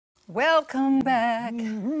Welcome back.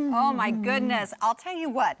 Oh my goodness. I'll tell you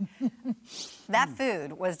what, that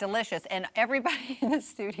food was delicious and everybody in the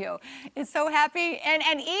studio is so happy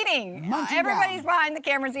and eating. Everybody's behind the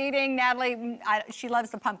cameras eating. Natalie, she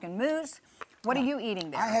loves the pumpkin mousse. What are you eating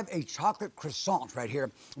there? I have a chocolate croissant right here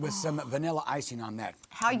with some vanilla icing on that.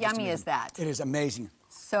 How yummy is that? It is amazing.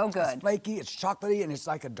 So good. It's flaky, it's chocolatey, and it's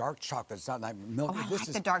like a dark chocolate. It's not like milk. Oh, I like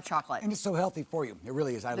the dark chocolate. And it's so healthy for you. It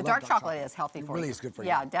really is. I love dark chocolate is healthy for you. It really is good for you.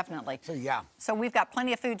 Yeah, definitely. So, yeah. So we've got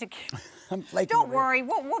plenty of food to... I'm flaking. Don't worry,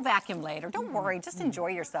 we'll vacuum later. Don't worry, just enjoy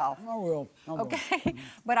yourself. I will. Okay,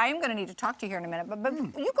 but I am going to need to talk to you here in a minute. But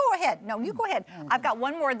you go ahead. No, you go ahead. I've got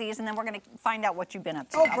one more of these, and then we're going to find out what you've been up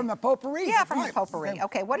to. Oh, from the potpourri? Yeah, from the potpourri.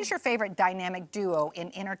 Okay, what is your favorite dynamic duo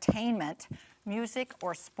in entertainment, music,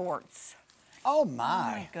 or sports? Oh, my.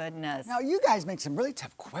 Oh, my goodness. Now, you guys make some really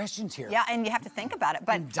tough questions here. Yeah, and you have to think about it.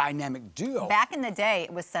 But and dynamic duo. Back in the day,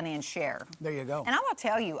 it was Sonny and Cher. There you go. And I will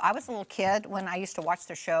tell you, I was a little kid when I used to watch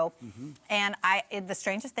their show, and the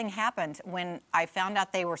strangest thing happened when I found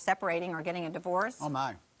out they were separating or getting a divorce. Oh,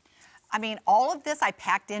 my. I mean, all of this I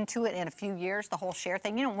packed into it in a few years, the whole Cher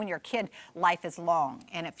thing. You know, when you're a kid, life is long,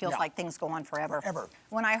 and it feels like things go on forever.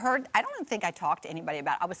 When I heard, I don't even think I talked to anybody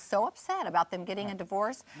about it. I was so upset about them getting a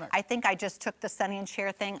divorce. I think I just took the Sonny and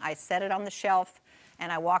Cher thing, I set it on the shelf,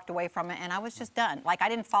 and I walked away from it, and I was just done. Like, I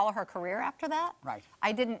didn't follow her career after that.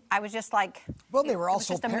 I didn't, I was just like, well, they were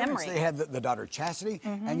also just a parents. memory. They had the daughter Chastity,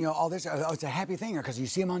 and you know, all this. It's a happy thing because you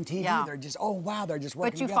see them on TV. They're just, oh, wow, they're just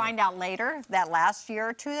working But you together. find out later that last year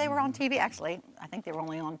or two they were on TV. Actually, I think they were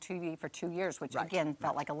only on TV for 2 years, which again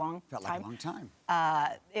felt like a long time. Felt like a long time.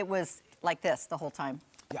 It was like this the whole time.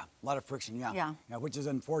 Yeah, a lot of friction, yeah. Yeah. Which is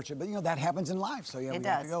unfortunate, but you know, that happens in life, so yeah, we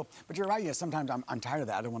have to go. But you're right, yeah, sometimes I'm tired of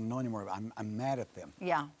that. I don't want to know anymore. I'm mad at them.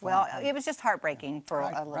 Yeah, well, it was just heartbreaking for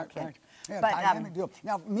a little kid. Yeah, but, dynamic duo.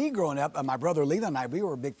 Now, me growing up, my brother Leland and I, we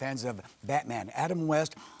were big fans of Batman, Adam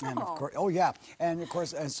West, and of course, and of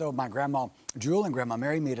course, and so my grandma Jewel and Grandma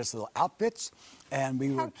Mary made us little outfits, and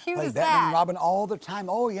we would play Batman and Robin all the time.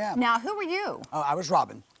 Oh, yeah. Now, who were you? Oh, I was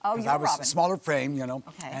Robin. Oh, you were Robin. I was smaller frame, you know.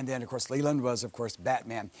 Okay. And then, of course, Leland was, of course,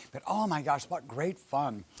 Batman. But, oh, my gosh, what great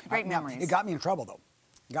fun. Great memories. It got me in trouble, though.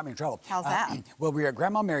 It got me in trouble. How's that? Well, we were at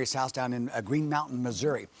Grandma Mary's house down in Green Mountain,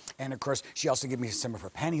 Missouri. And, of course, she also gave me some of her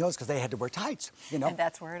pantyhose because they had to wear tights, you know. And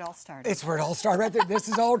that's where it all started. It's where it all started right there. This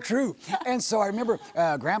is all true. And so I remember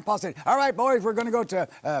Grandpa said, all right, boys, we're going to go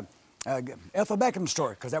to Ethel Beckham's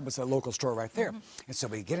store, because that was a local store right there. And so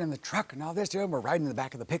we get in the truck and all this, you know, we're riding in the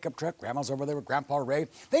back of the pickup truck. Grandma's over there with Grandpa Ray.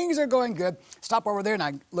 Things are going good. Stop over there, and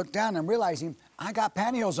I look down, and I'm realizing I got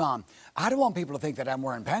pantyhose on. I don't want people to think that I'm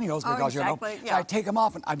wearing pantyhose because, you know, so I take them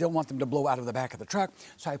off, and I don't want them to blow out of the back of the truck.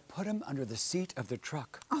 So I put them under the seat of the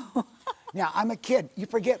truck. Now, I'm a kid. You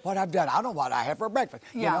forget what I've done. I don't know what I have for breakfast,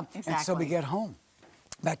 you know? Exactly. And so we get home.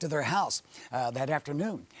 Back to their house that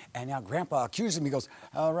afternoon. And now Grandpa accuses me, he goes,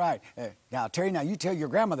 all right, now Terry, now you tell your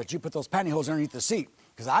grandma that you put those pantyhose underneath the seat,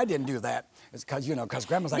 because I didn't do that. It's because, you know, because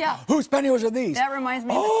Grandma's like, whose pantyhose are these? That reminds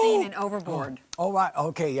me of the scene in Overboard. Oh, right,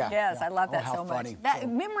 okay, yeah. Yes, I love that how so funny. much. That,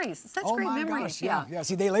 memories, such great memories. Gosh, yeah.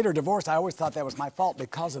 See, they later divorced. I always thought that was my fault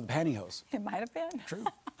because of the pantyhose. It might have been. True,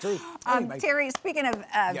 true. Anyway. Terry, speaking of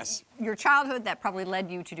your childhood, that probably led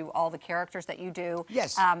you to do all the characters that you do.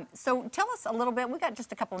 Yes. So tell us a little bit. We got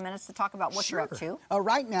just a couple of minutes to talk about what you're up to.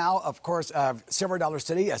 Right now, of course, Silver Dollar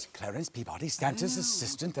City as Clarence Peabody, Santa's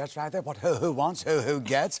assistant. That's right. There, what who wants, who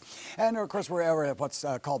gets. And of course, we're over at what's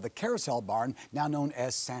called the Carousel Barn, now known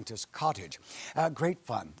as Santa's Cottage. Great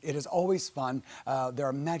fun. It is always fun. There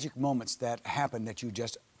are magic moments that happen that you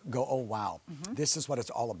just go, oh, wow, this is what it's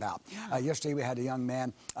all about. Yesterday we had a young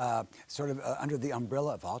man sort of under the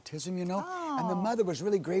umbrella of autism, you know, and the mother was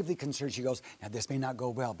really gravely concerned. She goes, now this may not go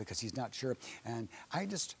well because he's not sure. And I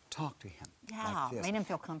just talked to him like this. Made him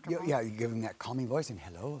feel comfortable. Yeah, you give him that calming voice and,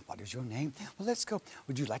 hello, what is your name? Well, let's go.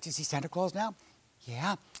 Would you like to see Santa Claus now?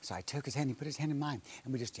 Yeah. So I took his hand, he put his hand in mine,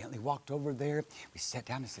 and we just gently walked over there. We sat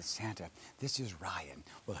down and said, Santa, this is Ryan.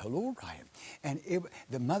 Well, hello, Ryan. And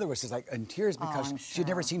the mother was just like in tears because she'd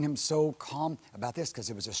never seen him so calm about this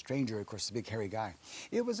because it was a stranger, of course, a big hairy guy.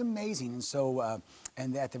 It was amazing. And so,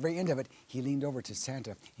 and at the very end of it, he leaned over to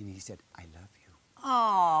Santa and he said, I love you.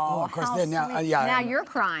 Oh, of course, how then now, sweet. Now you're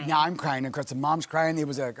crying. Now I'm crying. Of course, the mom's crying. It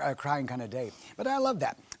was a crying kind of day. But I love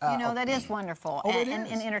that. You know, that is wonderful. Oh, and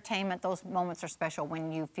it is. in entertainment, those moments are special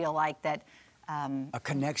when you feel like that a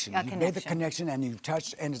connection. A You made the connection and you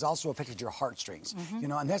touched, and it's also affected your heartstrings. You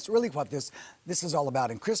know, and that's really what this is all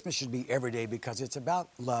about. And Christmas should be every day because it's about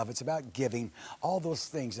love, it's about giving, all those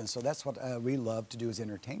things. And so that's what we love to do as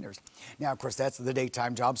entertainers. Now, of course, that's the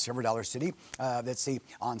daytime job, Silver Dollar City. Let's see,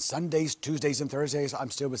 on Sundays, Tuesdays, and Thursdays, I'm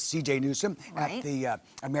still with C.J. Newsom at the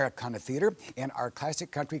Americana Theater in our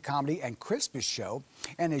classic country comedy and Christmas show.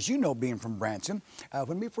 And as you know, being from Branson,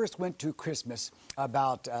 when we first went to Christmas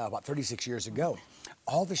about 36 years ago,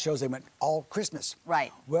 all the shows, they went all Christmas.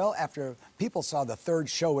 Right. Well, after people saw the third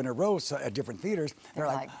show in a row at different theaters, they're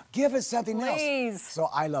like, give us something please. else. So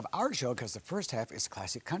I love our show because the first half is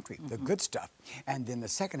classic country, the good stuff. And then the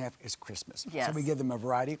second half is Christmas. Yes. So we give them a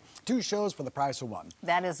variety. 2 shows for the price of 1.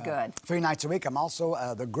 That is good. 3 nights a week. I'm also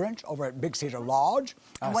the Grinch over at Big Cedar Lodge.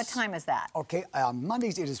 And what time is that? Okay,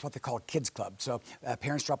 Mondays it is what they call Kids Club. So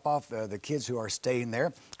parents drop off the kids who are staying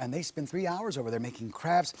there, and they spend 3 hours over there making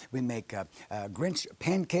crafts. We make Grinch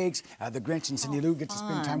pancakes. The Grinch and Cindy Lou get to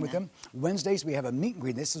spend time with them. Wednesdays we have a meet and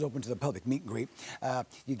greet. This is open to the public, meet and greet.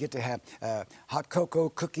 You get to have hot cocoa,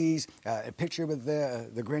 cookies, a picture with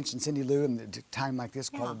the Grinch and Cindy Lou, and time like this,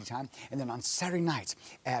 quality time. And then on Saturday nights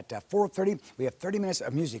at 4:30, we have 30 minutes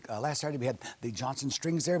of music. Last Saturday we had the Johnson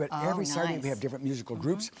Strings there, but every Saturday we have different musical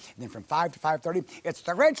groups. And then from 5 to 5:30, it's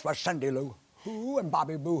the Grinch with Cindy Lou Who and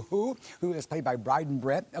Bobby Boo who is played by Bryden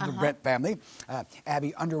Brett of the Brett family.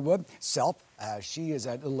 Abby Underwood, Self. She is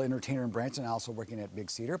a little entertainer in Branson, also working at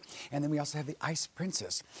Big Cedar. And then we also have the Ice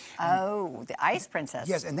Princess. Oh, the Ice Princess.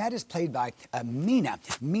 Yes, and that is played by Mina.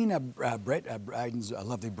 Mina Brett, Bryden's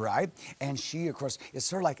lovely bride. And she, of course, is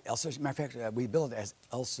sort of like Elsa. Matter of fact, we bill it as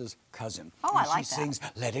Elsa's cousin. Oh, and I like she that. sings,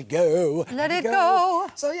 Let It Go. Let it go.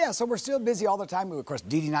 So, yeah, so we're still busy all the time. Of course,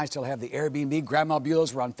 Dee Dee and I still have the Airbnb. Grandma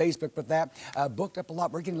Bueller's, we're on Facebook with that. Booked up a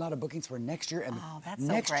lot. We're getting a lot of bookings for next year and that's so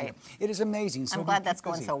next great. year. It is amazing. So I'm glad that's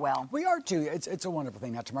going so well. We are, too. It's a wonderful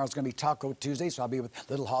thing. Now, tomorrow's going to be Taco Tuesday, so I'll be with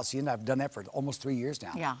Little Hacienda. I've done that for almost 3 years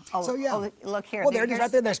now. Yeah. So, yeah. Oh, look here. Well, there it is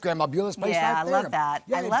right there. That's Grandma Bueller's place yeah, right there. I love that.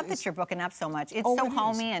 Yeah, I love that you're booking up so much. It's so it is.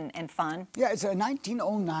 homey and fun. Yeah, it's a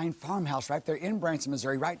 1909 farmhouse right there in Branson,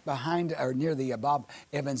 Missouri, right behind or near the Bob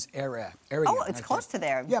Evans area. Oh, it's close to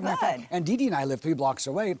there. Yeah, matter of fact, Good. and Dee Dee and I live 3 blocks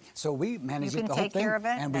away, so we manage You it can the whole take thing, care of it?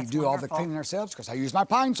 and we That's do all the wonderful. cleaning ourselves because I use my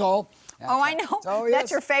Pine Sol. Oh, I know. So,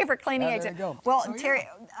 That's yes. your favorite cleaning Yeah, agent. there you go. Well, So, Terry,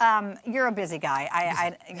 you're a busy guy.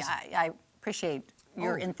 I appreciate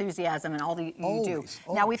your enthusiasm and all that you do. Always,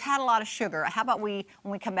 Now, we've had a lot of sugar. How about when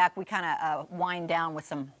we come back, we kind of wind down with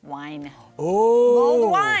some wine. Oh,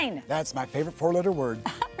 Mulled wine. That's my favorite 4-letter word.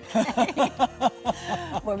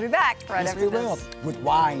 We'll be back right Yes, after we will. this. With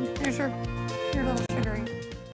wine. Here's your little